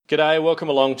G'day, welcome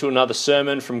along to another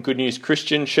sermon from Good News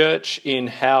Christian Church in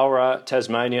Howrah,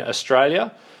 Tasmania,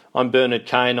 Australia. I'm Bernard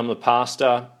Kane, I'm the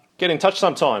pastor. Get in touch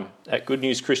sometime at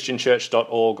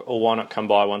goodnewschristianchurch.org, or why not come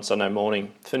by one Sunday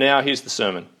morning. For now, here's the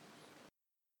sermon.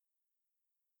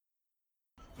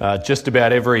 Just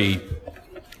about every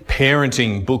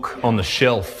parenting book on the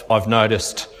shelf, I've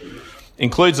noticed,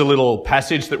 includes a little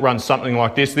passage that runs something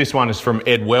like this. This one is from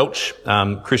Ed Welch,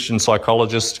 Christian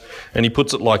psychologist, and he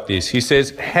puts it like this. He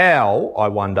says, "How, I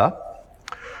wonder,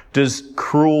 does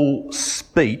cruel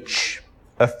speech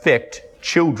affect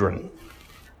children?"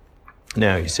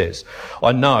 Now, he says,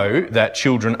 "I know that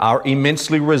children are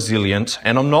immensely resilient,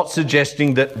 and I'm not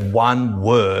suggesting that one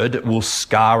word will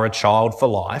scar a child for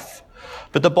life,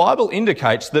 but the Bible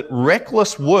indicates that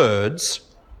reckless words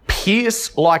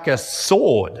pierce like a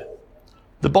sword.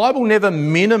 The Bible never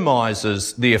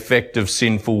minimises the effect of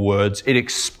sinful words. It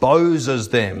exposes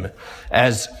them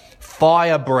as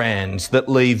firebrands that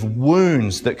leave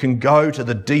wounds that can go to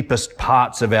the deepest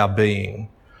parts of our being.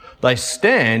 They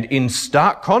stand in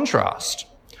stark contrast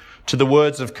to the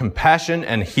words of compassion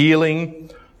and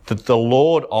healing that the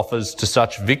Lord offers to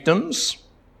such victims.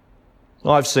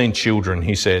 I've seen children,"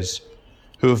 he says,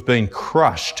 "who have been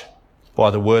crushed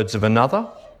by the words of another.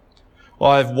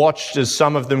 I've watched as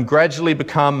some of them gradually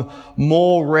become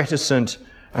more reticent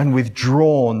and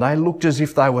withdrawn. They looked as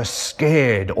if they were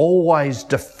scared, always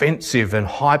defensive and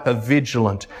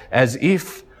hyper-vigilant, as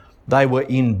if they were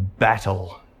in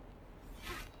battle."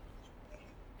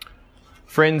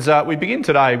 Friends, we begin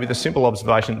today with a simple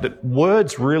observation that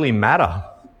words really matter.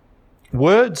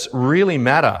 Words really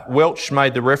matter. Welch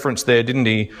made the reference there, didn't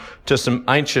he, to some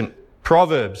ancient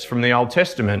proverbs from the Old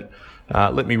Testament.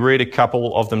 Let me read a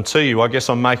couple of them to you. I guess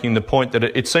I'm making the point that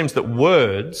it seems that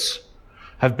words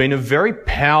have been a very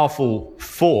powerful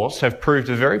force, have proved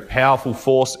a very powerful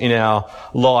force in our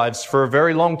lives for a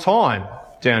very long time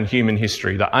down human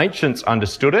history. The ancients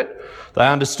understood it. They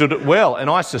understood it well. And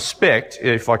I suspect,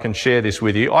 if I can share this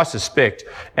with you, I suspect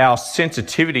our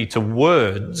sensitivity to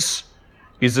words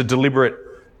is a deliberate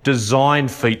design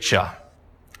feature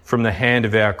from the hand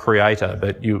of our Creator,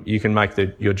 but you can make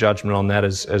your judgment on that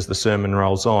as the sermon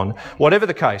rolls on. Whatever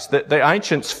the case, the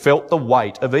ancients felt the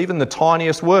weight of even the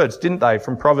tiniest words, didn't they?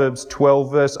 From Proverbs 12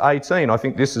 verse 18, I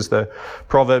think this is the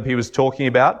proverb he was talking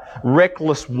about.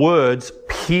 "Reckless words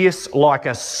pierce like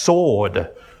a sword,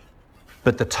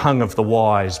 but the tongue of the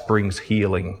wise brings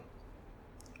healing."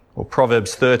 Or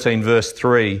Proverbs 13 verse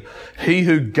 3, "He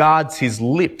who guards his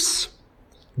lips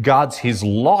guards his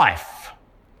life,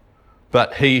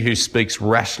 but he who speaks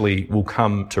rashly will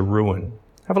come to ruin."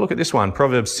 Have a look at this one.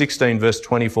 Proverbs 16 verse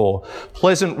 24.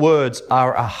 "Pleasant words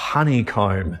are a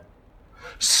honeycomb,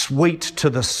 sweet to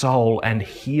the soul and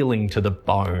healing to the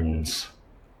bones."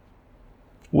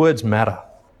 Words matter.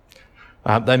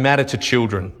 They matter to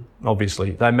children,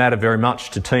 obviously. They matter very much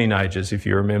to teenagers, if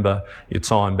you remember your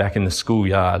time back in the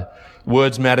schoolyard.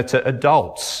 Words matter to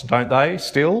adults, don't they,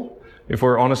 still, if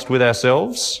we're honest with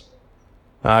ourselves?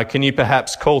 Can you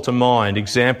perhaps call to mind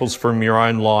examples from your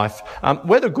own life,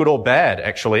 whether good or bad,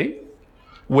 actually,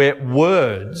 where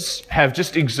words have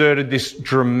just exerted this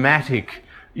dramatic,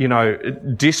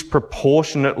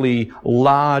 disproportionately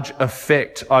large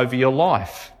effect over your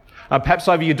life? Perhaps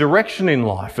over your direction in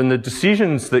life and the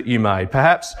decisions that you made.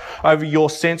 Perhaps over your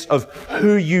sense of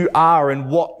who you are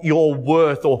and what you're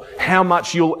worth, or how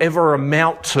much you'll ever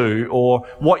amount to, or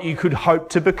what you could hope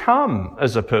to become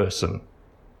as a person.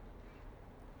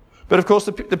 But of course,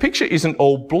 the picture isn't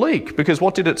all bleak, because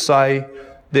what did it say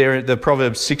there in the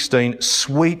Proverbs 16?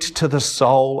 "Sweet to the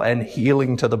soul and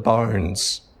healing to the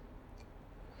bones."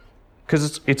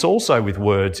 Because it's also with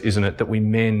words, isn't it, that we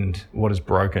mend what is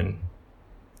broken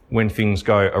when things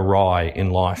go awry in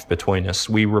life between us.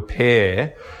 We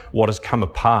repair what has come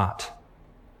apart,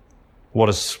 what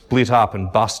is split up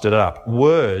and busted up.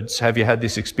 Words, have you had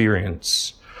this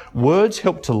experience? Words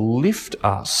help to lift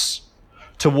us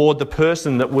toward the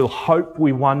person that we'll hope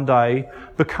we one day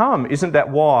become. Isn't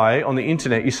that why on the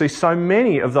internet you see so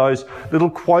many of those little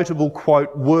quotable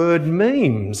quote word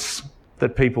memes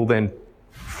that people then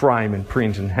frame and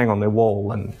print and hang on their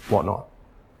wall and whatnot?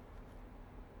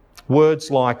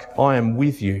 Words like "I am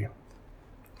with you"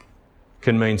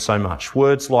 can mean so much.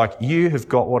 Words like "you have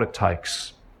got what it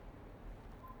takes."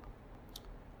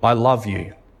 "I love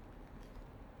you."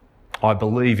 "I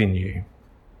believe in you."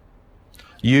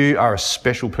 "You are a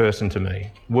special person to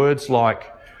me." Words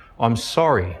like "I'm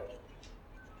sorry."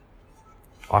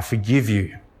 "I forgive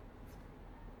you."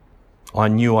 "I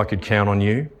knew I could count on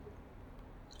you."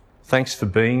 "Thanks for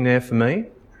being there for me."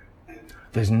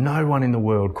 "There's no one in the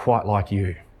world quite like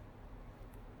you."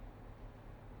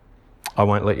 "I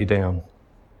won't let you down."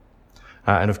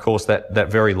 And of course,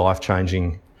 that very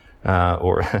life-changing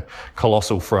or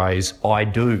colossal phrase, I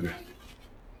do.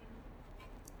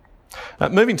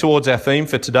 Moving towards our theme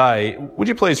for today, would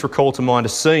you please recall to mind a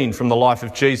scene from the life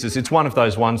of Jesus? It's one of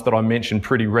those ones that I mention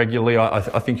pretty regularly.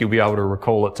 I think you'll be able to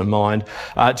recall it to mind.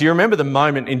 Do you remember the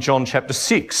moment in John chapter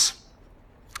 6?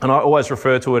 And I always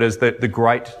refer to it as the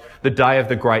day of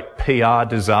the great PR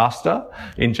disaster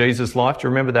in Jesus' life. Do you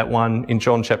remember that one in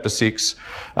John chapter 6?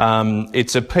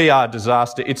 It's a PR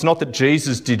disaster. It's not that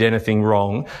Jesus did anything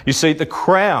wrong. You see, the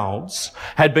crowds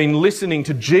had been listening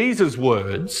to Jesus'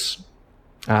 words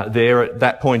there at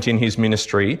that point in his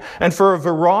ministry, and for a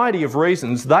variety of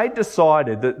reasons, they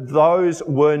decided that those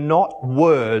were not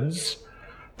words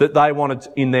that they wanted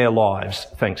in their lives.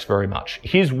 Thanks very much.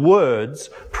 His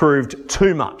words proved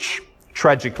too much,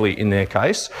 tragically in their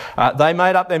case. They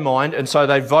made up their mind, and so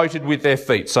they voted with their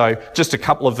feet. So just a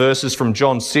couple of verses from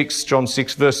John 6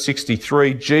 verse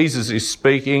 63, Jesus is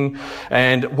speaking,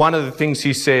 and one of the things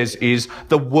he says is,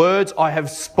 "The words I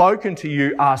have spoken to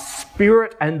you are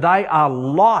spirit and they are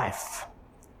life."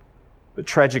 But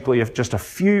tragically, just a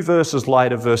few verses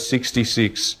later, verse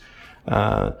 66,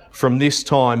 from this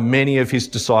time many of his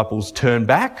disciples turned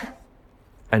back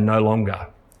and no longer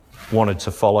wanted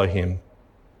to follow him.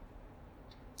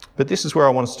 But this is where I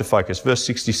want us to focus. Verse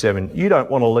 67, "You don't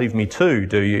want to leave me too,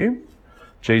 do you?"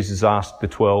 Jesus asked the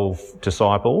 12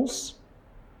 disciples.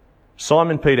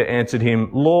 Simon Peter answered him,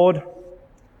 "Lord,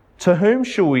 to whom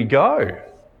shall we go?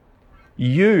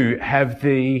 You have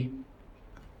the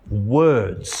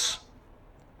words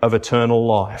of eternal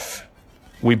life.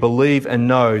 We believe and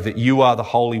know that you are the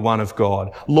Holy One of God.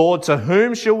 Lord, to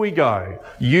whom shall we go?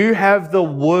 You have the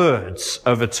words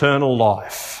of eternal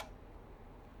life.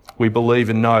 We believe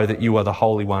and know that you are the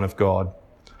Holy One of God."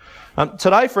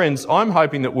 Today, friends, I'm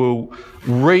hoping that we'll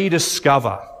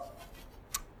rediscover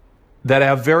that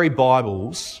our very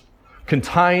Bibles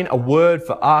contain a word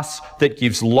for us that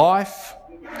gives life,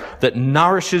 that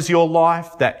nourishes your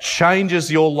life, that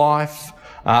changes your life,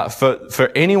 for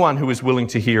anyone who is willing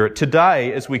to hear it.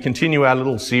 Today, as we continue our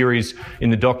little series in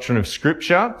the Doctrine of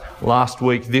Scripture, last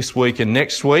week, this week and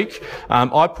next week,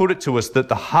 I put it to us that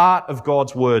the heart of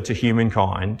God's word to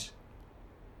humankind,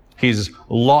 his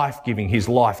life-giving, his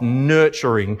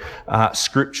life-nurturing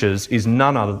scriptures, is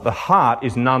none other. The heart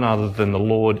is none other than the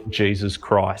Lord Jesus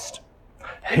Christ.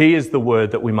 He is the word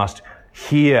that we must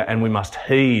hear and we must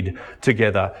heed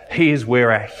together. He is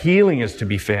where our healing is to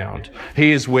be found.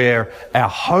 He is where our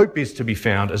hope is to be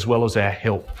found, as well as our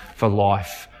help for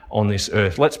life on this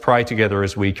earth. Let's pray together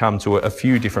as we come to a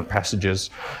few different passages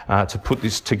to put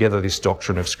this together, this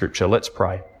doctrine of Scripture. Let's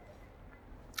pray.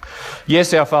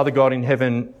 Yes, our Father God in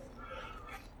heaven,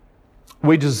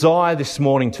 we desire this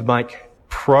morning to make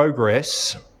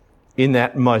progress in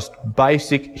that most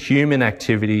basic human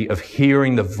activity of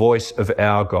hearing the voice of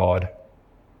our God.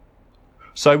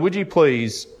 So would you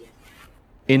please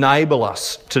enable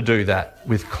us to do that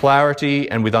with clarity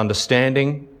and with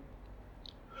understanding?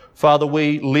 Father,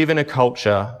 we live in a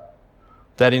culture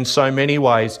that in so many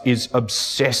ways is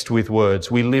obsessed with words.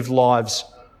 We live lives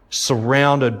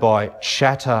surrounded by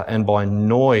chatter and by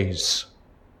noise.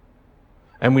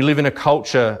 And we live in a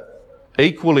culture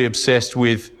equally obsessed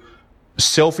with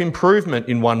self-improvement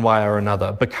in one way or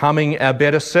another, becoming our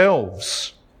better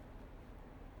selves.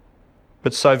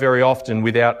 But so very often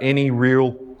without any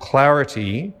real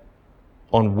clarity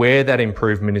on where that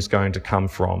improvement is going to come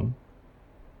from.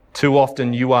 Too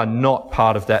often you are not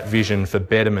part of that vision for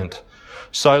betterment.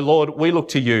 So Lord, we look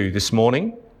to you this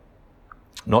morning,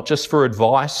 not just for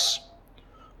advice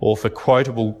or for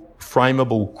quotable,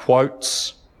 frameable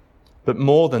quotes, but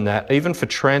more than that, even for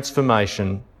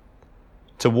transformation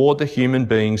toward the human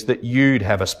beings that you'd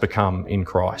have us become in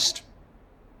Christ.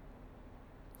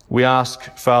 We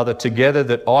ask, Father, together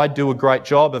that I do a great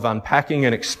job of unpacking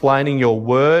and explaining your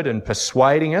word and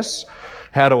persuading us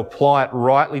how to apply it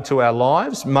rightly to our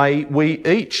lives. May we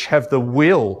each have the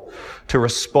will to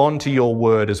respond to your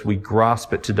word as we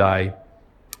grasp it today.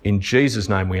 In Jesus'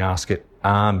 name we ask it.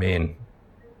 Amen.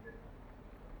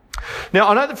 Now,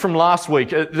 I know that from last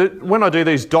week, when I do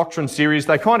these doctrine series,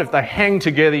 they hang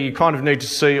together. You kind of need to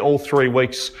see all 3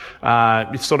 weeks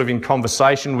sort of in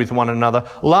conversation with one another.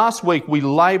 Last week, we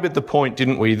laboured the point,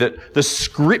 didn't we, that the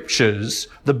Scriptures,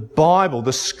 the Bible,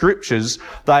 the Scriptures,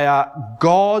 they are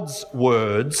God's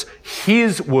words,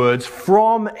 His words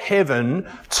from heaven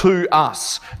to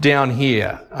us down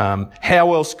here.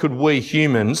 How else could we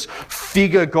humans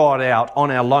figure God out on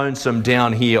our lonesome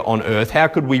down here on earth? How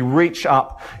could we reach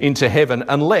up into heaven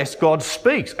unless God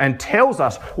speaks and tells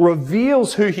us,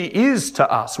 reveals who He is to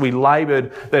us? We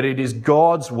laboured that it is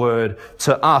God's word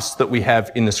to us that we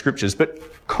have in the Scriptures. But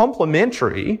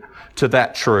complementary to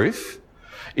that truth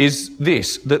is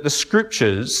this, that the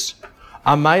scriptures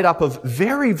are made up of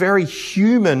very, very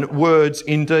human words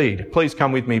indeed. Please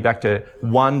come with me back to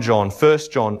 1 John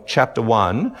chapter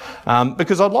 1,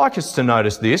 because I'd like us to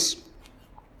notice this.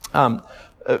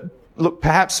 Look,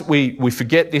 perhaps we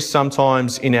forget this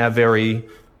sometimes in our very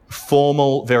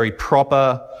formal, very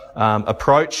proper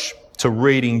approach to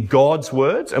reading God's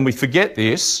words, and we forget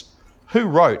this. Who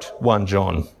wrote 1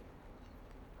 John?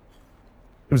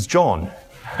 It was John.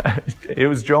 It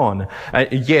was John.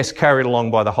 Yes, carried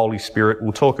along by the Holy Spirit.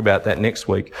 We'll talk about that next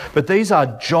week. But these are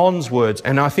John's words,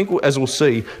 and I think, as we'll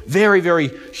see, very, very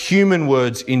human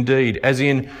words indeed, as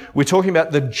in we're talking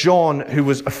about the John who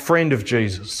was a friend of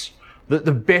Jesus,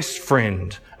 the best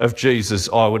friend of Jesus,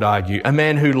 I would argue, a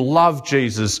man who loved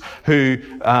Jesus, who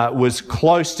was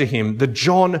close to him, the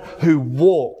John who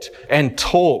walked and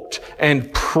talked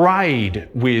and prayed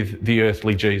with the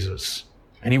earthly Jesus.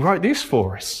 And he wrote this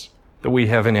for us that we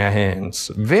have in our hands.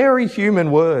 Very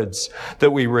human words that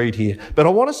we read here. But I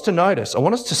want us to notice, I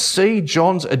want us to see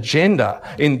John's agenda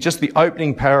in just the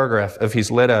opening paragraph of his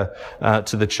letter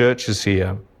to the churches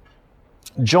here.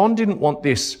 John didn't want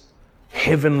this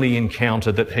heavenly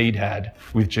encounter that he'd had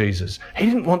with Jesus. He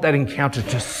didn't want that encounter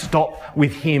to stop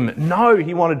with him. No,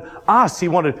 he wanted us, he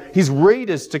wanted his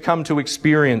readers to come to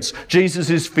experience Jesus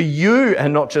is for you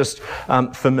and not just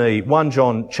for me. 1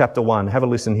 John chapter 1, have a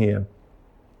listen here.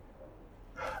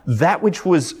 That which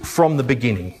was from the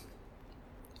beginning,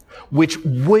 which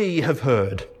we have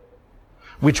heard,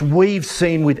 which we've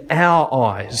seen with our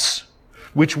eyes,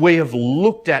 which we have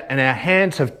looked at and our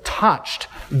hands have touched,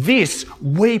 this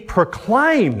we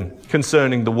proclaim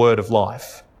concerning the word of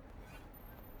life.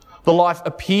 The life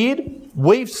appeared,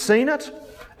 we've seen it,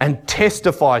 and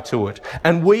testify to it.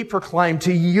 And we proclaim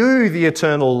to you the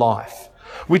eternal life,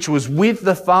 which was with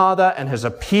the Father and has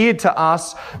appeared to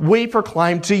us. We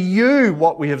proclaim to you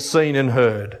what we have seen and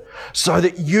heard, so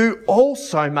that you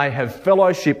also may have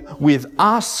fellowship with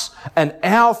us, and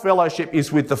our fellowship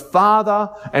is with the Father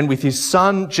and with his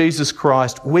Son, Jesus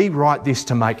Christ. We write this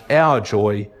to make our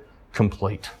joy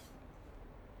complete.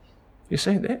 You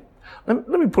see that? Let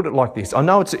me put it like this. I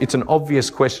know it's an obvious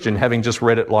question, having just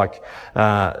read it like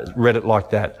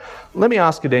that. Let me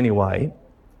ask it anyway.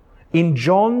 In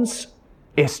John's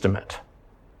estimate,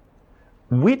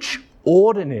 which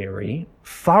ordinary,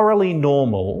 thoroughly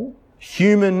normal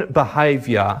human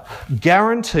behaviour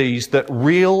guarantees that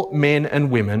real men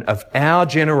and women of our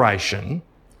generation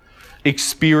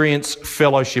experience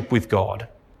fellowship with God?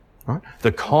 Right?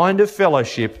 The kind of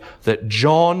fellowship that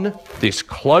John, this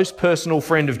close personal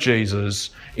friend of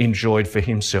Jesus, enjoyed for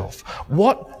himself.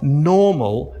 What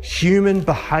normal human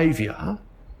behaviour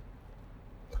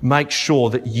makes sure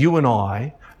that you and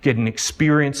I get an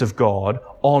experience of God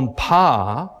on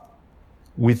par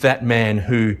with that man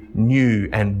who knew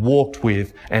and walked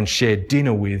with and shared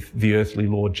dinner with the earthly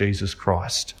Lord Jesus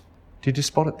Christ? Did you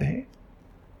spot it there?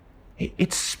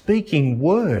 It's speaking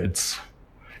words.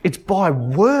 It's by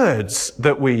words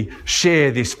that we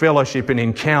share this fellowship and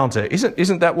encounter.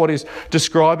 Isn't that what is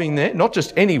describing there? Not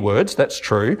just any words, that's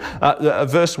true.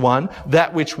 Verse 1,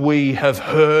 that which we have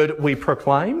heard we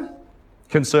proclaim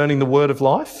concerning the word of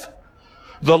life.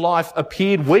 The life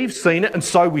appeared, we've seen it, and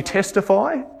so we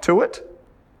testify to it.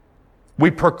 We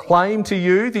proclaim to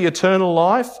you the eternal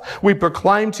life. We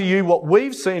proclaim to you what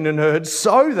we've seen and heard,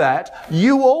 so that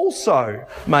you also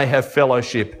may have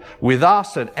fellowship with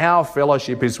us, and our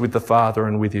fellowship is with the Father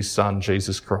and with his Son,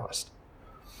 Jesus Christ.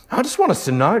 I just want us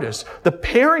to notice the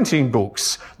parenting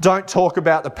books don't talk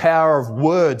about the power of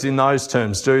words in those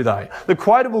terms, do they? The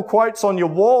quotable quotes on your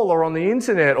wall or on the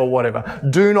internet or whatever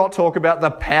do not talk about the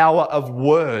power of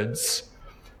words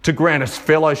to grant us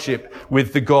fellowship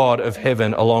with the God of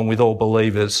heaven along with all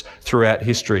believers throughout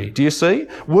history. Do you see?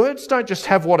 Words don't just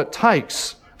have what it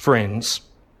takes, friends,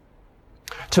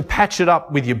 to patch it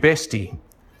up with your bestie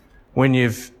when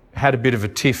you've had a bit of a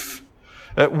tiff.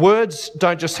 Words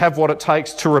don't just have what it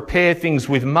takes to repair things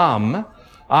with mum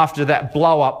after that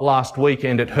blow up last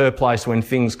weekend at her place when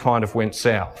things kind of went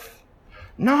south.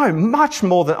 No, much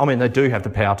more than, they do have the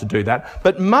power to do that,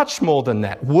 but much more than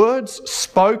that. Words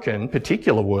spoken,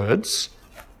 particular words,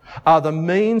 are the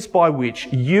means by which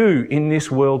you in this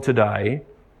world today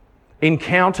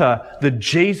encounter the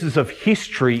Jesus of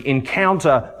history,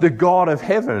 encounter the God of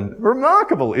heaven.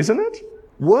 Remarkable, isn't it?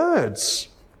 Words.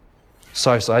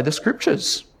 So say the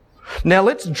scriptures. Now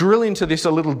let's drill into this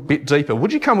a little bit deeper.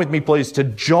 Would you come with me, please, to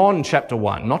John chapter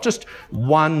 1? Not just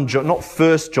 1 John, not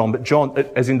 1 John, but John,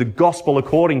 as in the Gospel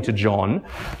according to John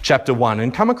chapter 1.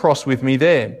 And come across with me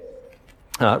there.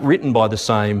 written by the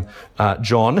same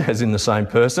John, as in the same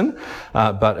person,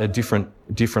 but a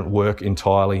different work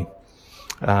entirely.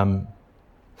 And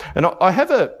I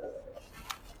have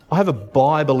a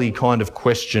Bible-y kind of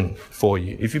question for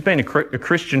you. If you've been a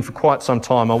Christian for quite some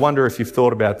time, I wonder if you've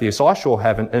thought about this. I sure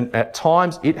haven't, and at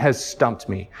times it has stumped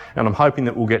me, and I'm hoping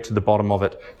that we'll get to the bottom of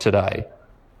it today.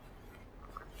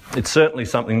 It's certainly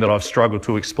something that I've struggled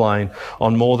to explain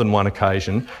on more than one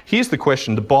occasion. Here's the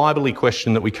question, the Bible-y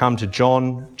question that we come to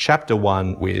John chapter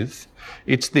 1 with.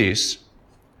 It's this: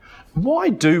 why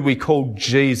do we call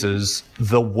Jesus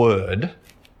the Word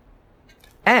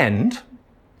and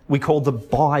we call the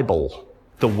Bible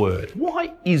the Word?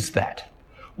 Why is that?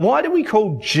 Why do we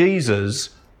call Jesus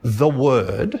the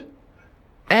Word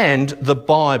and the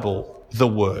Bible the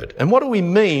Word? And what do we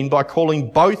mean by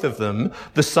calling both of them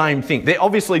the same thing? They're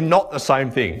obviously not the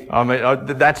same thing. I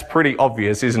mean, that's pretty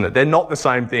obvious, isn't it? They're not the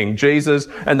same thing. Jesus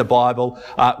and the Bible,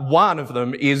 one of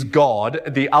them is God,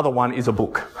 the other one is a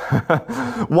book.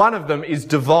 One of them is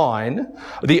divine,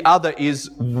 the other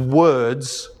is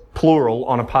words, plural,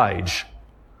 on a page.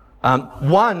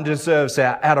 One deserves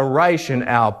our adoration,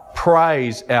 our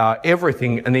praise, our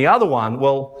everything, and the other one,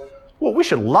 well, we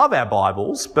should love our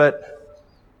Bibles, but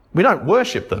we don't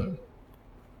worship them.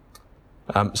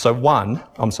 So one,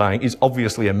 I'm saying, is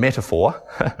obviously a metaphor,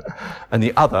 and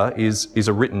the other is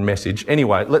a written message.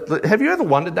 Anyway, have you ever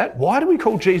wondered that? Why do we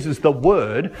call Jesus the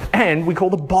Word and we call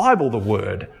the Bible the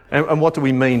Word? And what do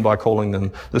we mean by calling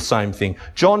them the same thing?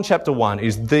 John chapter 1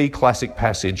 is the classic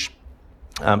passage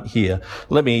here.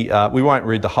 We won't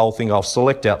read the whole thing. I'll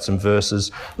select out some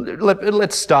verses.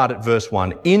 Let's start at verse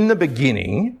 1. In the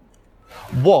beginning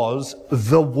was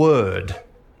the Word.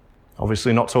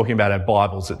 Obviously not talking about our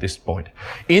Bibles at this point.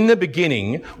 In the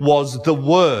beginning was the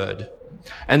Word,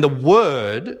 and the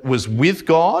Word was with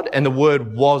God, and the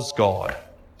Word was God.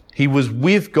 He was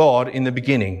with God in the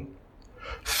beginning.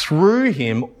 Through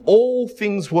him all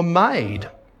things were made.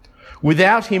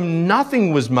 Without him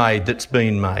nothing was made that's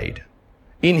been made.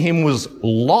 In him was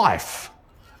life,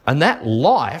 and that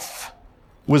life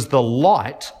was the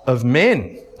light of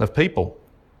men, of people.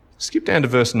 Skip down to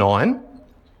verse 9.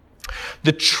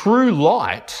 The true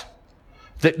light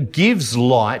that gives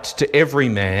light to every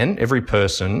man, every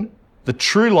person, the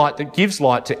true light that gives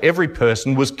light to every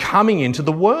person was coming into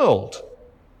the world.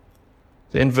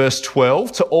 Then verse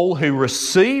 12, to all who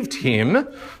received him,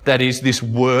 that is this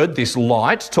word, this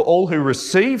light, to all who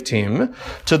received him,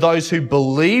 to those who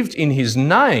believed in his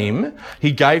name,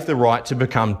 he gave the right to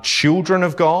become children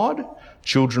of God,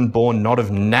 children born not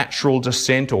of natural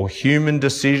descent or human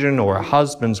decision or a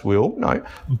husband's will, no,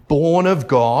 born of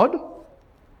God.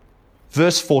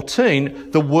 Verse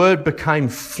 14, the Word became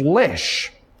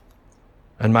flesh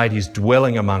and made his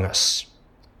dwelling among us.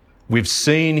 We've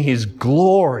seen his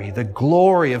glory, the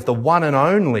glory of the one and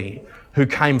only who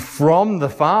came from the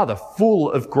Father,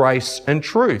 full of grace and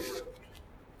truth.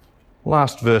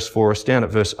 Last verse for us, down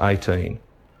at verse 18.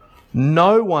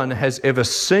 No one has ever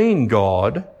seen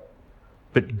God,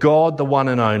 but God, the one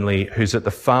and only, who's at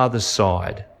the Father's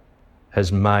side,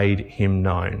 has made him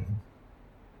known.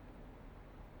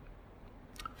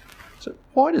 So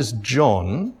why does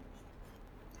John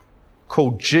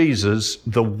call Jesus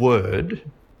the Word?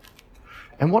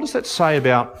 And what does that say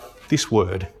about this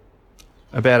word,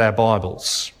 about our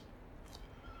Bibles?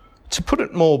 To put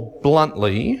it more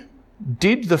bluntly,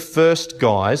 did the first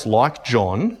guys, like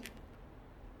John,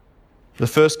 the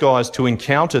first guys to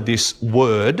encounter this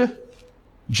word,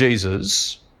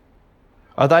 Jesus,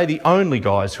 are they the only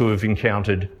guys who have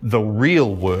encountered the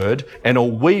real Word, and all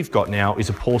we've got now is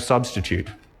a poor substitute?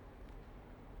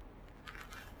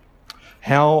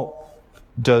 How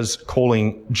does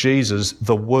calling Jesus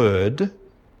the Word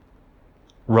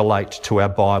relate to our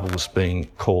Bibles being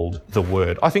called the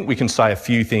Word? I think we can say a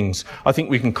few things. I think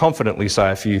we can confidently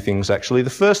say a few things, actually. The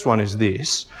first one is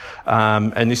this,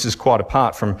 and this is quite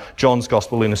apart from John's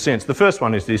Gospel in a sense. The first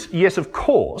one is this: yes, of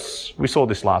course, we saw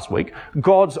this last week,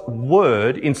 God's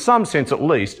Word, in some sense at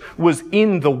least, was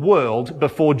in the world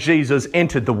before Jesus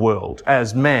entered the world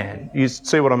as man. You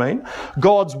see what I mean?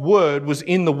 God's Word was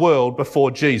in the world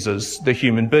before Jesus, the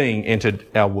human being, entered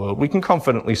our world. We can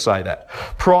confidently say that.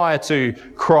 Prior to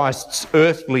Christ's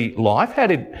earthly life, how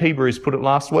did Hebrews put it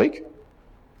last week?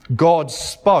 God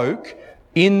spoke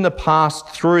in the past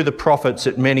through the prophets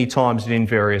at many times and in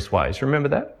various ways. Remember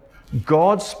that?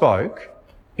 God spoke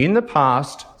in the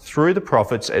past through the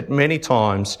prophets at many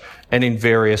times and in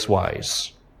various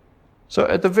ways. So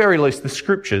at the very least, the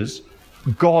scriptures,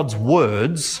 God's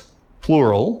words,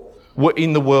 plural, were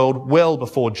in the world well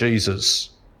before Jesus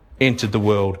entered the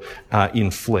world in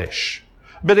flesh.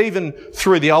 But even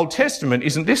through the Old Testament,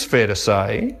 isn't this fair to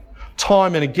say?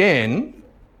 Time and again,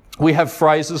 we have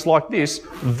phrases like this,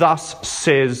 thus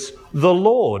says the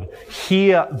Lord.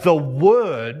 Hear the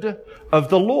word of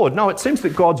the Lord. No, it seems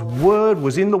that God's word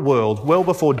was in the world well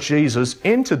before Jesus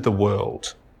entered the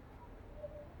world.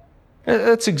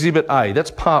 That's exhibit A. That's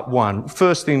part one.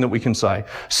 First thing that we can say.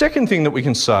 Second thing that we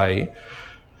can say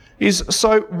is,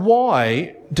 so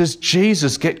why does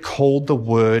Jesus get called the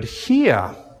word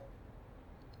here?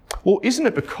 Well, isn't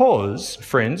it because,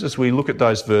 friends, as we look at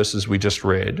those verses we just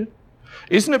read,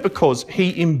 isn't it because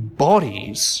he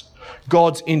embodies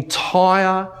God's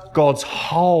entire, God's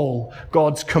whole,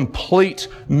 God's complete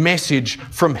message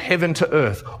from heaven to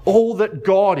earth? All that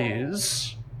God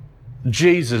is,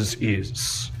 Jesus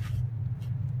is.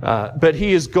 But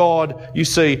he is God, you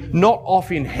see, not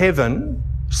off in heaven,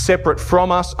 separate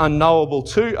from us, unknowable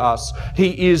to us.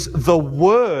 He is the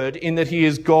Word in that he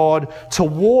is God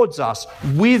towards us,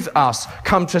 with us,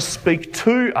 come to speak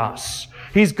to us.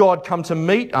 He's God come to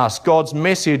meet us, God's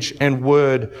message and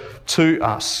word to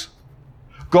us.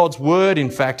 God's word, in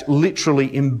fact,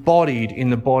 literally embodied in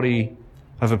the body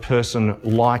of a person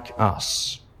like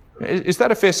us. Is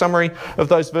that a fair summary of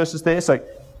those verses there? So,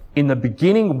 in the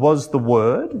beginning was the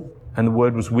Word, and the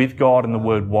Word was with God, and the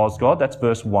Word was God. That's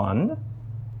verse 1.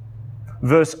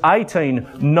 Verse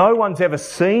 18, no one's ever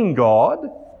seen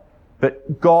God,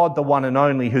 but God, the one and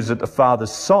only, who's at the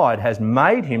Father's side, has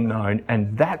made him known.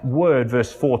 And that Word,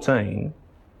 verse 14,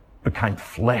 became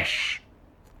flesh,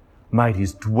 made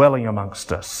his dwelling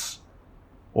amongst us.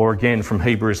 Or again, from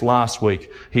Hebrews last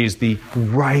week, he is the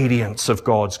radiance of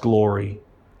God's glory.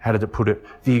 How did it put it?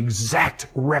 The exact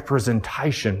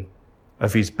representation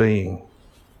of his being.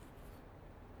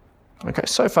 Okay,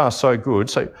 so far so good.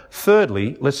 So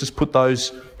thirdly, let's just put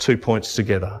those 2 points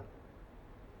together.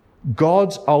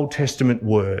 God's Old Testament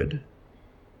word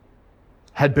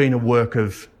had been a work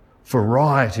of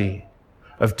variety,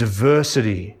 of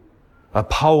diversity, a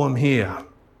poem here,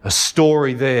 a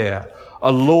story there,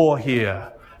 a law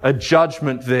here, a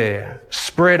judgment there,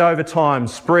 spread over time,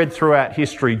 spread throughout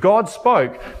history. God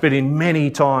spoke, but in many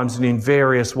times and in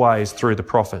various ways through the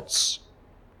prophets.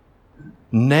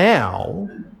 Now,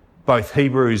 both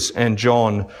Hebrews and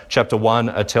John chapter 1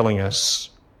 are telling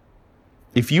us,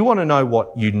 if you want to know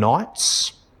what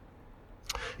unites,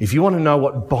 if you want to know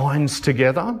what binds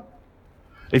together,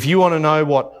 if you want to know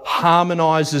what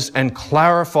harmonises and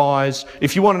clarifies,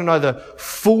 if you want to know the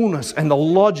fullness and the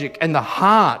logic and the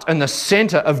heart and the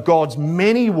centre of God's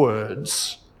many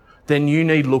words, then you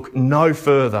need look no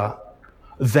further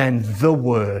than the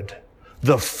Word,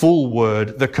 the full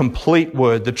Word, the complete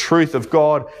Word, the truth of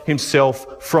God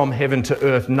himself from heaven to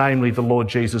earth, namely the Lord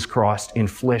Jesus Christ in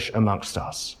flesh amongst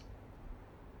us.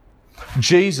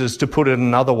 Jesus, to put it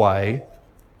another way,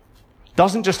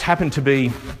 doesn't just happen to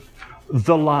be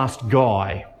the last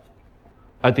guy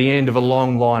at the end of a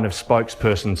long line of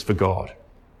spokespersons for God.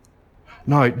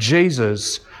 No,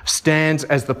 Jesus stands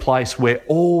as the place where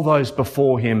all those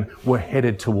before him were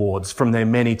headed towards from their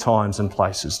many times and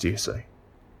places, do you see?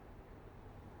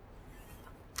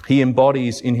 He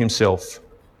embodies in himself,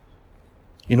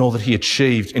 in all that he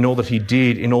achieved, in all that he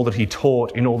did, in all that he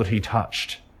taught, in all that he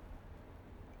touched.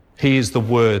 He is the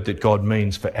word that God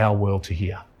means for our world to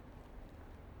hear.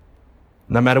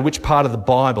 No matter which part of the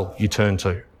Bible you turn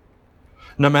to,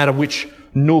 no matter which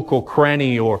nook or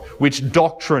cranny or which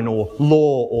doctrine or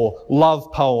law or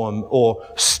love poem or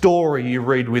story you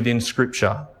read within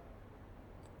Scripture,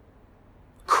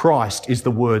 Christ is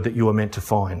the word that you are meant to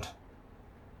find.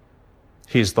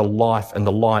 He is the life and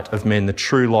the light of men, the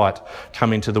true light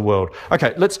come into the world.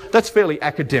 Okay, that's fairly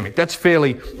academic. That's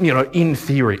fairly, in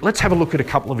theory. Let's have a look at a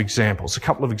couple of examples.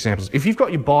 If you've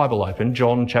got your Bible open,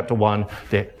 John chapter 1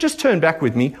 there, just turn back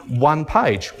with me one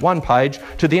page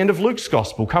to the end of Luke's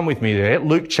Gospel. Come with me there,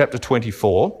 Luke chapter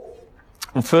 24.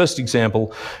 First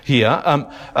example here.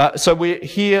 So we're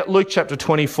here, Luke chapter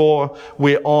 24.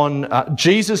 We're on,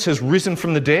 Jesus has risen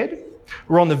from the dead.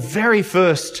 We're on the very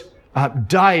first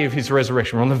day of his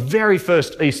resurrection. We're on the very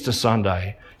first Easter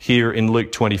Sunday here in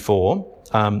Luke 24.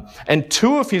 And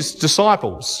two of his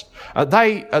disciples,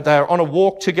 they are on a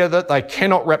walk together. They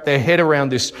cannot wrap their head around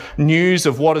this news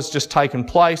of what has just taken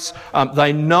place.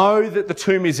 They know that the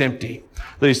tomb is empty,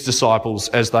 these disciples,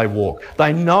 as they walk.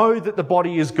 They know that the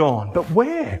body is gone. But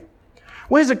where?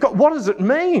 Where's it gone? What does it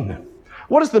mean?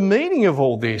 What is the meaning of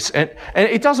all this? And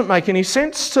it doesn't make any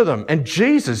sense to them. And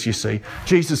Jesus, you see,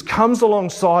 Jesus comes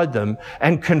alongside them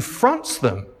and confronts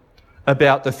them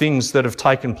about the things that have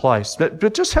taken place.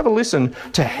 But just have a listen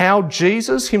to how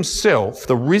Jesus himself,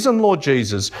 the risen Lord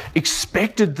Jesus,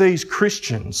 expected these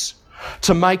Christians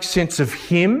to make sense of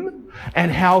him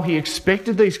and how he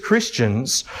expected these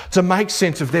Christians to make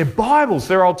sense of their Bibles,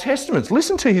 their Old Testaments.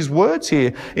 Listen to his words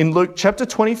here in Luke chapter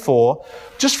 24,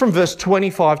 just from verse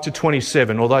 25 to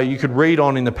 27, although you could read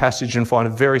on in the passage and find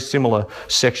a very similar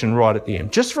section right at the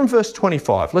end. Just from verse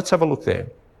 25, let's have a look there.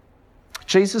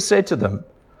 Jesus said to them,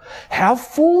 "How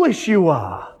foolish you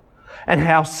are, and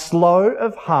how slow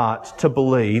of heart to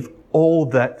believe all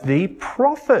that the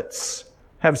prophets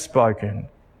have spoken."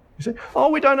 You say, "Oh,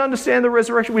 we don't understand the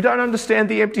resurrection. We don't understand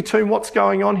the empty tomb. What's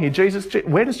going on here?"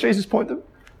 Where does Jesus point them?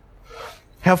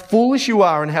 "How foolish you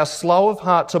are and how slow of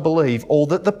heart to believe all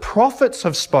that the prophets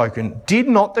have spoken. Did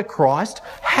not the Christ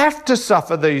have to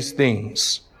suffer these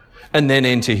things and then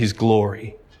enter his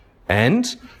glory?"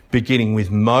 And beginning with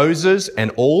Moses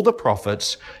and all the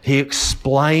prophets, he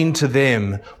explained to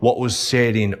them what was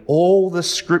said in all the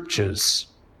scriptures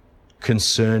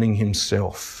concerning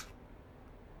himself.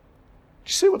 Do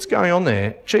you see what's going on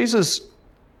there? Jesus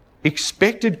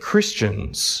expected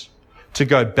Christians to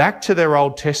go back to their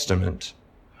Old Testament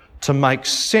to make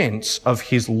sense of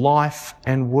his life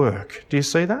and work. Do you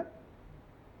see that?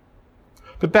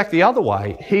 But back the other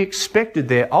way, he expected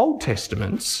their Old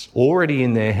Testaments, already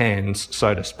in their hands,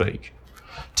 so to speak,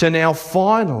 to now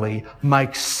finally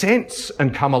make sense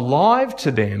and come alive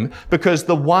to them, because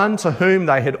the one to whom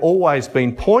they had always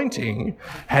been pointing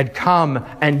had come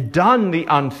and done the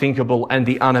unthinkable and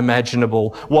the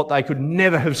unimaginable, what they could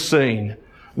never have seen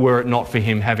were it not for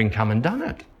him having come and done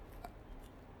it.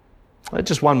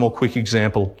 Just one more quick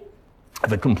example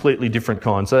of a completely different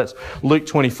kind. So that's Luke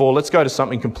 24. Let's go to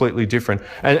something completely different.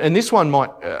 And this one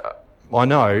might, I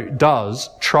know, does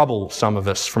trouble some of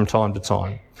us from time to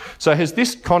time. So has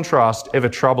this contrast ever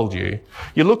troubled you?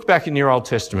 You look back in your Old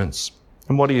Testaments,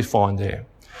 and what do you find there?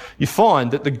 You find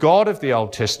that the God of the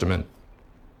Old Testament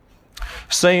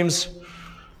seems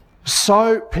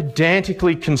so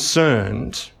pedantically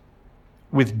concerned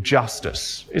with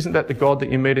justice. Isn't that the God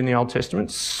that you meet in the Old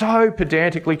Testament? So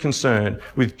pedantically concerned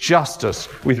with justice,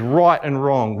 with right and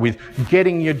wrong, with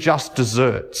getting your just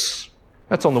deserts.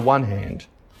 That's on the one hand.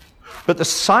 But the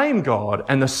same God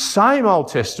and the same Old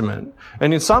Testament,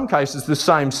 and in some cases the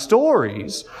same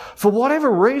stories, for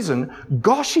whatever reason,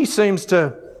 gosh, he seems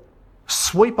to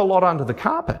sweep a lot under the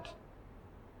carpet.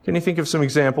 Can you think of some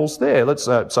examples there?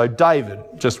 So David,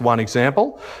 just one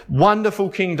example. Wonderful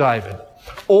King David,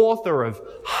 author of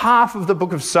half of the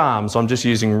book of Psalms. I'm just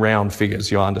using round figures,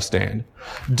 you understand.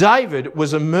 David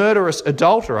was a murderous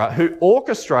adulterer who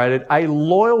orchestrated a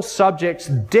loyal subject's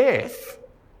death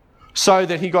so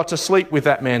that he got to sleep with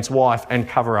that man's wife and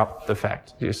cover up the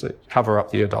fact, you see, cover up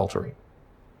the adultery.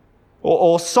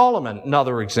 Or Solomon,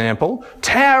 another example,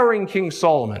 towering King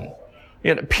Solomon,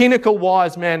 pinnacle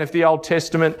wise man of the Old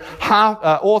Testament,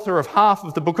 author of half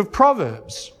of the book of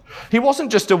Proverbs. He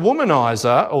wasn't just a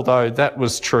womanizer, although that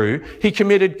was true. He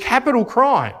committed capital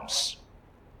crimes,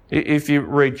 if you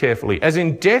read carefully, as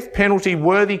in death penalty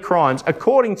worthy crimes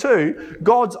according to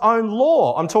God's own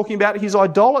law. I'm talking about his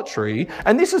idolatry,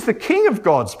 and this is the king of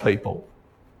God's people.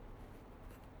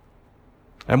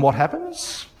 And what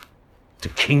happens to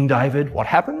King David? What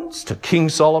happens to King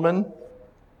Solomon?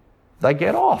 They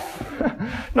get off.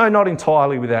 No, not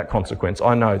entirely without consequence,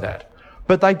 I know that.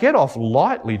 But they get off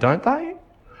lightly, don't they?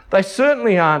 They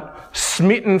certainly aren't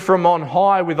smitten from on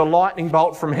high with a lightning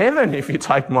bolt from heaven, if you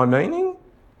take my meaning.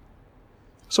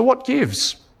 So what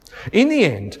gives? In the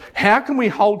end, how can we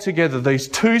hold together these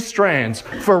two strands,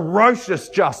 ferocious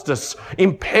justice,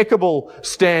 impeccable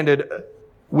standard,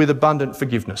 with abundant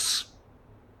forgiveness,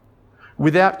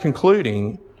 without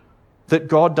concluding that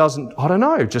God doesn't,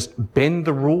 just bend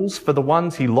the rules for the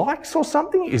ones he likes or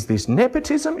something? Is this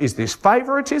nepotism? Is this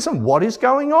favouritism? What is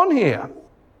going on here?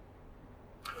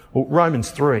 Well,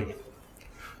 Romans 3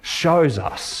 shows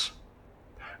us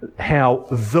how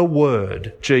the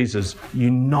Word, Jesus,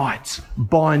 unites,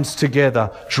 binds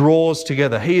together, draws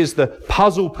together. He is the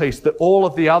puzzle piece that all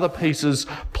of the other pieces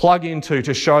plug into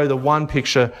to show the one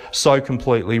picture so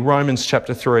completely. Romans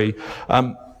chapter 3.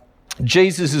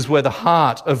 Jesus is where the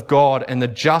heart of God and the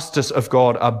justice of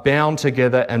God are bound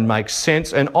together and make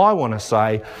sense, and I want to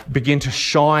say begin to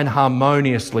shine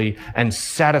harmoniously and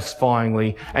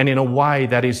satisfyingly and in a way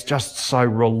that is just so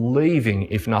relieving,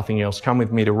 if nothing else. Come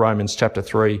with me to Romans chapter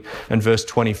 3 and verse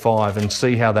 25 and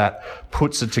see how that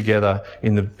puts it together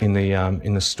in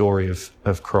the story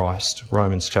of Christ.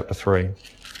 Romans chapter 3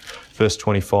 verse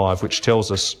 25, which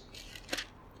tells us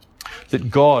that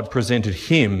God presented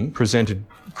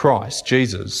Christ,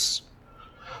 Jesus,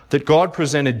 that God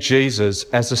presented Jesus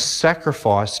as a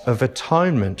sacrifice of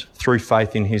atonement through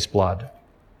faith in his blood.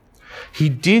 He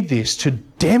did this to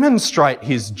demonstrate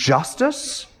his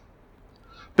justice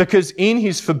because in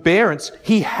his forbearance,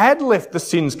 he had left the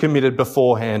sins committed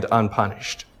beforehand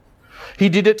unpunished. He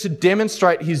did it to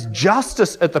demonstrate his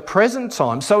justice at the present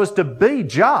time so as to be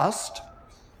just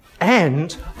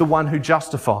and the one who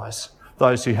justifies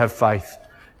those who have faith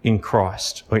in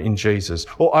Christ or in Jesus.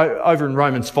 Or over in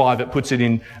Romans 5, it puts it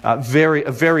in a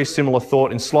very similar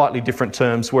thought in slightly different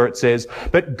terms where it says,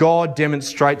 but God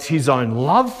demonstrates his own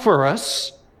love for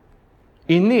us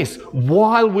in this: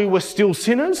 while we were still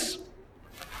sinners,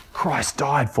 Christ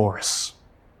died for us.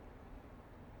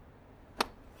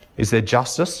 Is there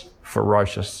justice?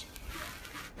 Ferocious.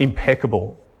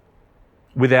 Impeccable.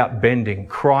 Without bending.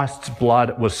 Christ's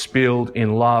blood was spilled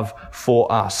in love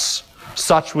for us.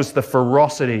 Such was the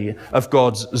ferocity of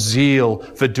God's zeal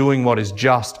for doing what is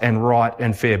just and right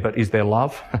and fair. But is there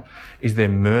love? Is there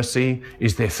mercy?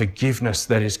 Is there forgiveness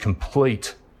that is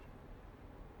complete?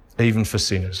 Even for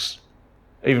sinners.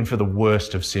 Even for the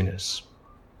worst of sinners.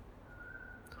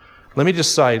 Let me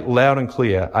just say loud and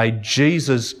clear, a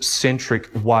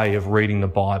Jesus-centric way of reading the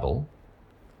Bible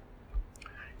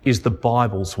is the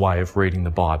Bible's way of reading the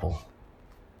Bible.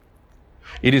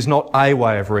 It is not a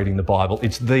way of reading the Bible,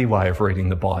 it's the way of reading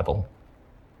the Bible.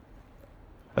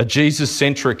 A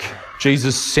Jesus-centric,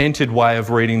 Jesus-centered way of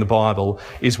reading the Bible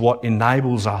is what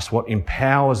enables us, what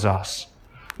empowers us.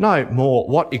 No more,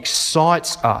 what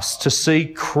excites us to see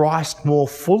Christ more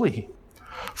fully.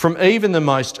 From even the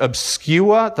most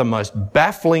obscure, the most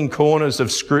baffling corners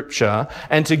of Scripture,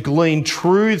 and to glean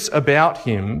truths about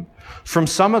him from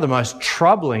some of the most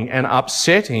troubling and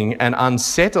upsetting and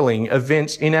unsettling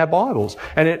events in our Bibles.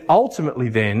 And it ultimately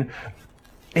then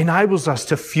enables us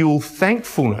to fuel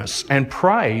thankfulness and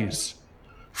praise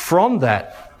from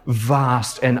that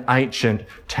vast and ancient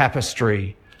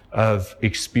tapestry of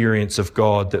experience of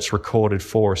God that's recorded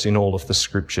for us in all of the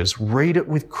Scriptures. Read it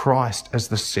with Christ as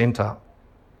the centre.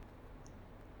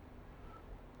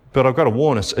 But I've got to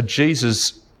warn us, a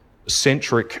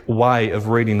Jesus-centric way of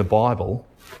reading the Bible,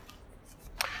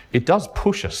 it does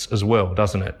push us as well,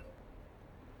 doesn't it?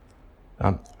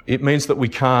 It means that we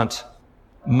can't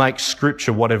make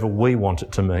Scripture whatever we want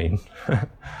it to mean.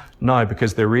 No,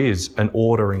 because there is an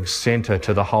ordering centre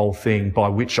to the whole thing by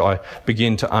which I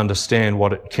begin to understand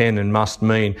what it can and must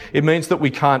mean. It means that we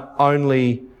can't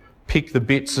only pick the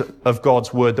bits of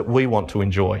God's Word that we want to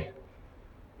enjoy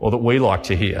or that we like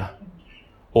to hear,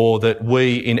 or that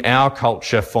we in our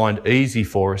culture find easy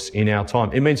for us in our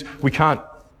time. It means we can't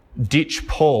ditch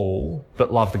Paul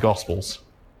but love the Gospels.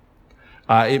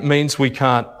 It means we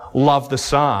can't love the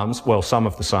Psalms, well, some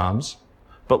of the Psalms,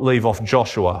 but leave off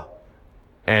Joshua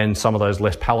and some of those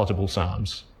less palatable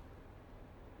Psalms.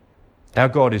 Our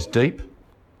God is deep,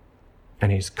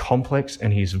 and he's complex,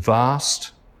 and he's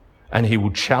vast, and he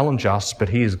will challenge us, but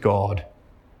he is God.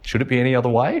 Should it be any other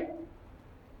way?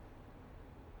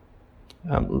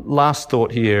 Last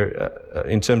thought here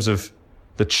in terms of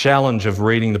the challenge of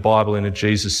reading the Bible in a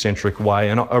Jesus-centric way.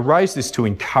 And I raise this to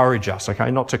encourage us, okay?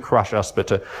 Not to crush us, but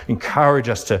to encourage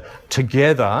us to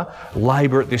together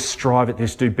labour at this, strive at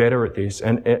this, do better at this.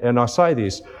 And I say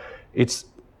this, it's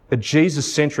a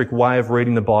Jesus-centric way of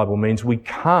reading the Bible means we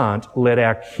can't let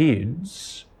our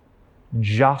kids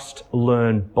just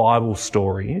learn Bible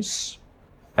stories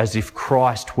as if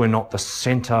Christ were not the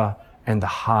centre and the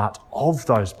heart of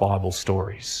those Bible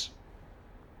stories.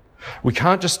 We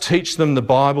can't just teach them the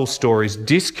Bible stories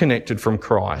disconnected from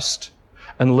Christ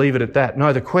and leave it at that.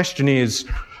 No, the question is,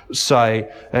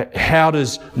 say, how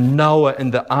does Noah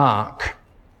and the ark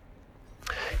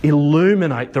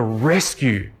illuminate the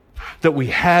rescue that we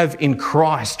have in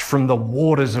Christ from the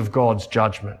waters of God's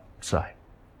judgment, say?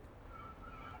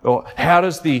 Or how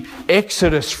does the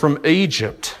Exodus from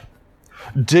Egypt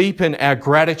deepen our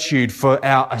gratitude for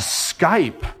our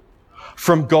escape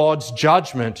from God's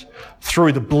judgment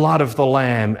through the blood of the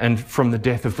Lamb and from the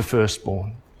death of the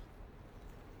firstborn?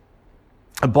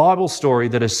 A Bible story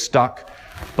that is stuck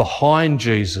behind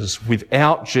Jesus,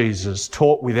 without Jesus,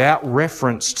 taught without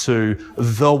reference to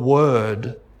the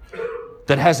Word,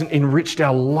 that hasn't enriched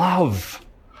our love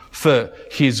for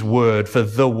His Word, for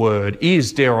the Word,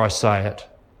 is, dare I say it,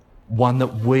 one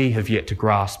that we have yet to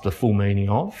grasp the full meaning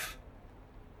of,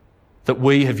 that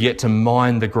we have yet to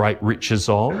mine the great riches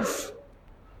of,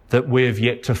 that we have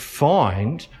yet to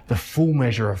find the full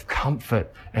measure of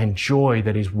comfort and joy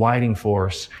that is waiting for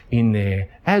us in there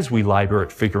as we labour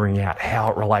at figuring out how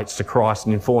it relates to Christ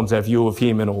and informs our view of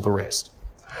Him and all the rest.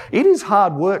 It is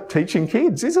hard work teaching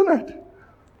kids, isn't it?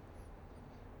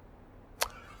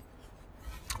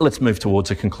 Let's move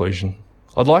towards a conclusion.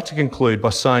 I'd like to conclude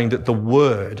by saying that the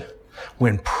Word,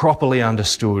 when properly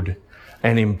understood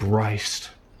and embraced,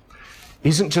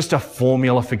 isn't just a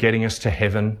formula for getting us to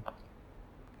heaven.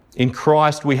 In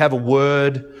Christ, we have a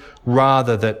word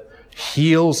rather that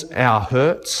heals our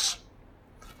hurts,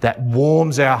 that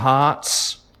warms our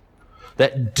hearts,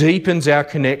 that deepens our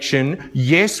connection,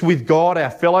 yes, with God,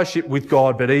 our fellowship with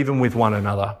God, but even with one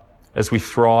another as we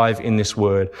thrive in this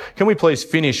word. Can we please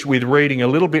finish with reading a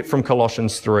little bit from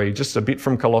Colossians 3, just a bit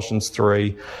from Colossians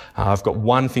 3. I've got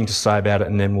one thing to say about it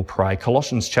and then we'll pray.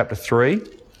 Colossians chapter 3,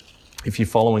 if you're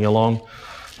following along,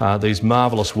 these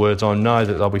marvellous words, I know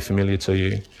that they'll be familiar to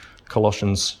you.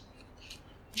 Colossians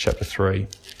chapter 3,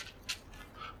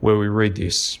 where we read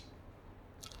this.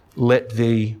 What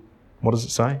does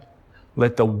it say?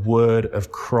 Let the word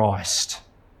of Christ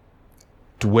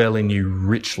dwell in you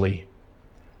richly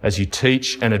as you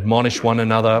teach and admonish one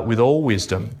another with all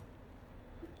wisdom,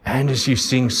 and as you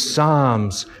sing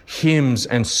psalms, hymns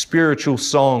and spiritual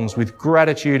songs with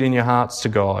gratitude in your hearts to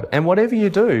God. And whatever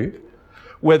you do,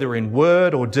 whether in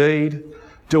word or deed,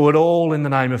 do it all in the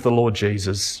name of the Lord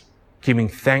Jesus, giving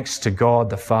thanks to God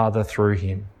the Father through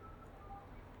him.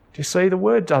 Do you see, the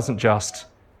word doesn't just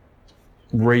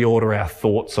reorder our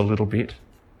thoughts a little bit.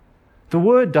 The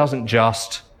word doesn't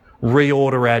just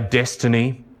reorder our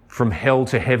destiny from hell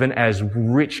to heaven, as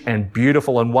rich and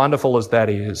beautiful and wonderful as that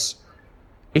is.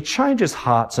 It changes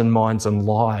hearts and minds and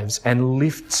lives and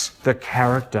lifts the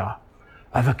character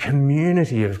of a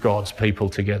community of God's people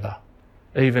together,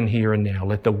 even here and now.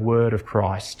 Let the word of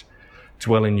Christ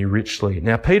dwell in you richly.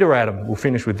 Now, Peter Adam, we'll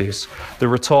finish with this, the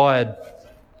retired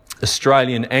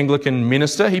Australian Anglican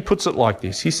minister, he puts it like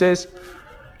this. He says,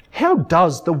 how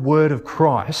does the word of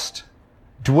Christ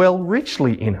dwell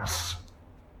richly in us?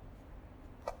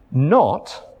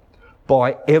 Not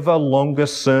by ever longer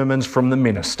sermons from the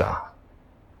minister,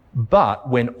 but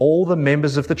when all the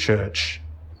members of the church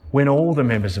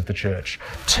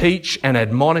teach and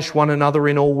admonish one another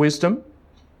in all wisdom.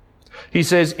 He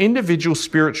says individual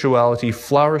spirituality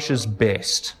flourishes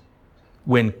best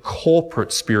when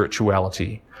corporate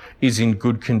spirituality is in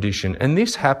good condition. And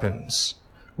this happens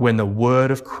when the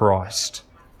word of Christ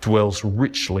dwells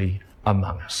richly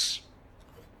among us.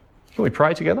 Can we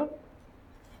pray together?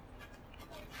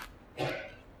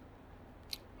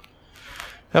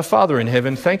 Our Father in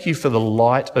heaven, thank you for the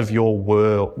light of your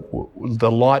world, the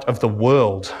light of the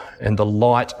world and the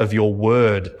light of your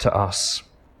word to us.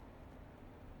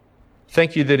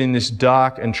 Thank you that in this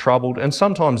dark and troubled and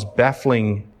sometimes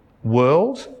baffling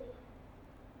world,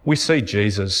 we see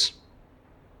Jesus.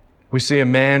 We see a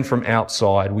man from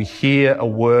outside. We hear a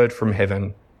word from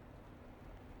heaven.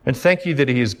 And thank you that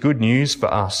he is good news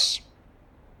for us.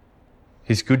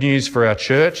 He's good news for our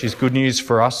church. He's good news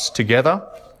for us together.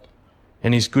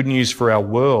 And he's good news for our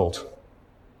world.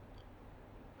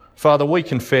 Father, we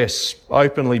confess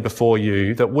openly before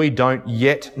you that we don't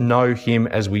yet know him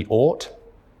as we ought.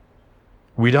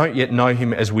 We don't yet know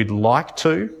him as we'd like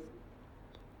to.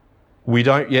 We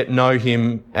don't yet know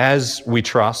him as we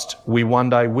trust we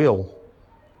one day will,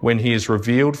 when he is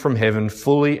revealed from heaven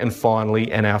fully and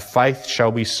finally, and our faith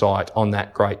shall be sight on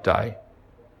that great day.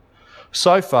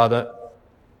 So, Father,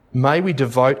 may we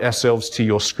devote ourselves to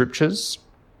your scriptures,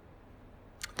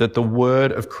 that the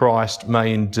word of Christ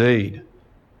may indeed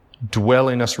dwell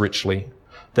in us richly,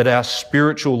 that our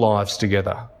spiritual lives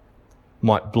together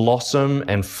might blossom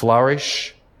and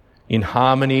flourish in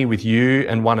harmony with you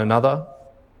and one another.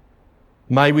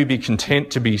 May we be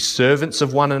content to be servants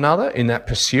of one another in that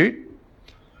pursuit,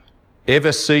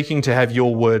 ever seeking to have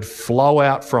your word flow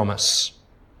out from us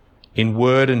in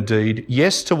word and deed,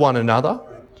 yes, to one another,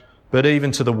 but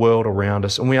even to the world around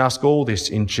us. And we ask all this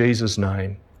in Jesus'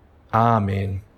 name. Amen.